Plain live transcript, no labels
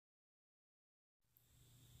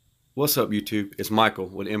What's up YouTube? It's Michael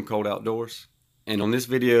with M-Colt Outdoors. And on this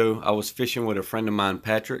video, I was fishing with a friend of mine,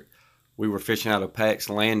 Patrick. We were fishing out of Pack's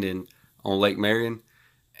Landing on Lake Marion.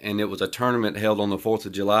 And it was a tournament held on the 4th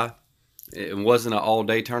of July. It wasn't an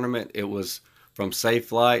all-day tournament. It was from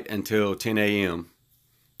safe light until 10 a.m.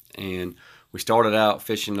 And we started out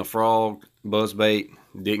fishing the frog, buzzbait,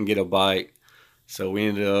 didn't get a bite. So we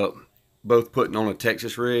ended up both putting on a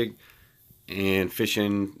Texas rig and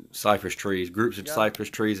fishing cypress trees, groups of cypress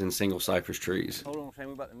trees and single cypress trees. Hold on, Sam,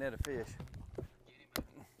 we're about to net a fish.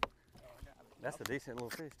 That's a decent little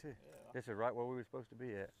fish too. This is right where we were supposed to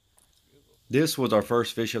be at. This was our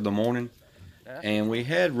first fish of the morning, and we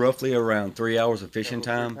had roughly around 3 hours of fishing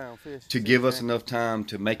time to give us enough time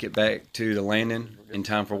to make it back to the landing in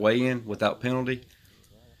time for weigh-in without penalty.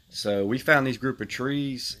 So we found these group of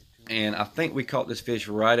trees, and I think we caught this fish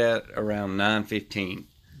right at around 9:15.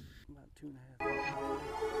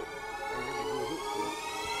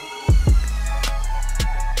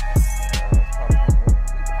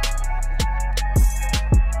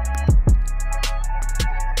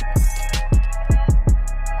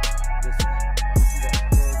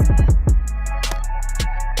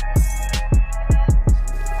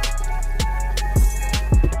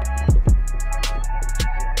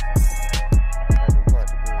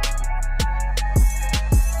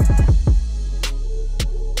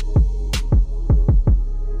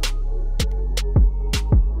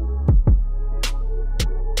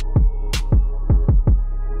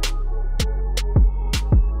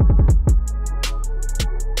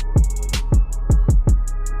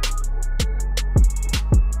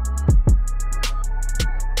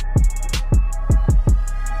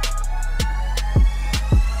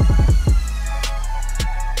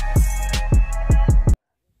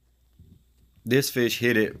 This fish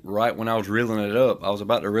hit it right when I was reeling it up. I was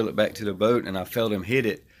about to reel it back to the boat and I felt him hit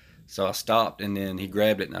it. So I stopped and then he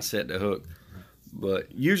grabbed it and I set the hook.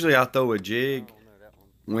 But usually I throw a jig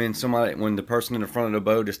when the person in the front of the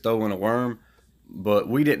boat is throwing a worm. But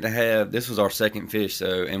we didn't have, this was our second fish,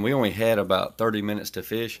 and we only had about 30 minutes to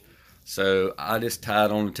fish. So I just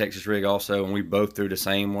tied on the Texas rig also, and we both threw the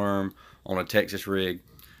same worm on a Texas rig.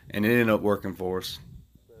 And it ended up working for us.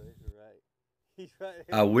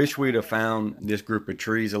 I wish we'd have found this group of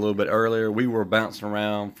trees a little bit earlier. We were bouncing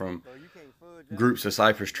around from groups of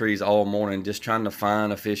cypress trees all morning just trying to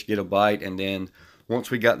find a fish, get a bite, and then once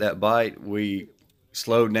we got that bite, we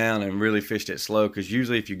slowed down and really fished it slow, because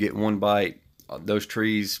usually if you get one bite, those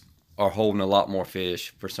trees are holding a lot more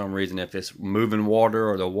fish for some reason. If it's moving water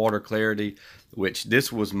or the water clarity, which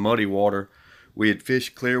this was muddy water. We had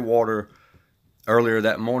fished clear water earlier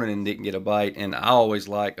that morning and didn't get a bite, and I always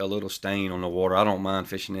like a little stain on the water. I don't mind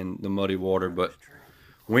fishing in the muddy water, but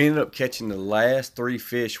we ended up catching the last 3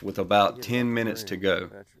 fish with about 10 minutes to go.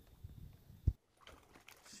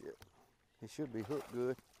 Shit, he should be hooked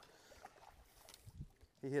good.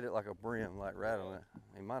 He hit it like a brim, like rattling it.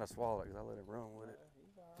 He might have swallowed it because I let him run with it.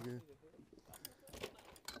 Good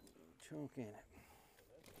chunk in it.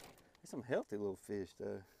 There's some healthy little fish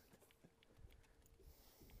though.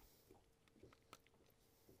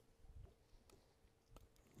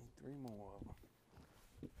 Three more of them.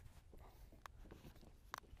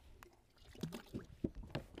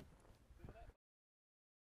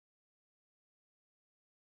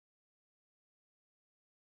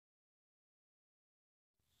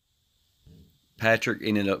 Patrick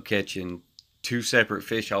ended up catching 2 separate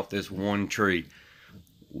fish off this one tree.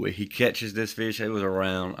 He catches this fish, it was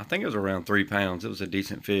around, I think it was around 3 pounds. It was a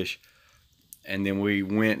decent fish. And then we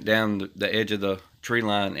went down the edge of the tree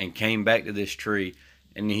line and came back to this tree.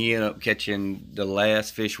 And he ended up catching the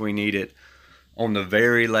last fish we needed on the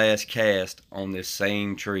very last cast on this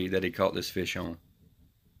same tree that he caught this fish on.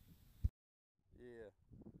 Yeah,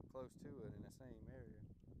 close to it in the same area.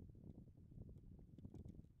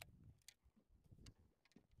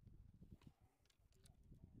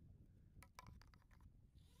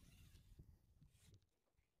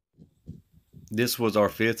 This was our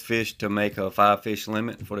 5th fish to make a 5-fish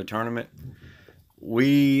limit for the tournament.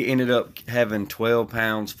 We ended up having 12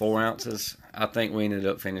 pounds, 4 ounces. I think we ended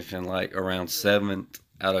up finishing like around 7th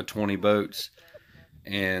out of 20 boats.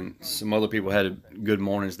 And some other people had good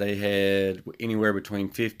mornings. They had anywhere between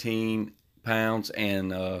 15 pounds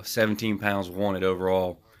and 17 pounds wanted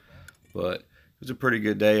overall. But it was a pretty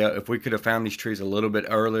good day. If we could have found these trees a little bit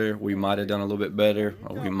earlier, we might have done a little bit better.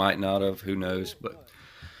 Or we might not have, who knows. But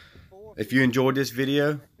if you enjoyed this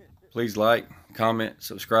video, please like, comment,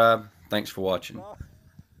 subscribe. Thanks for watching.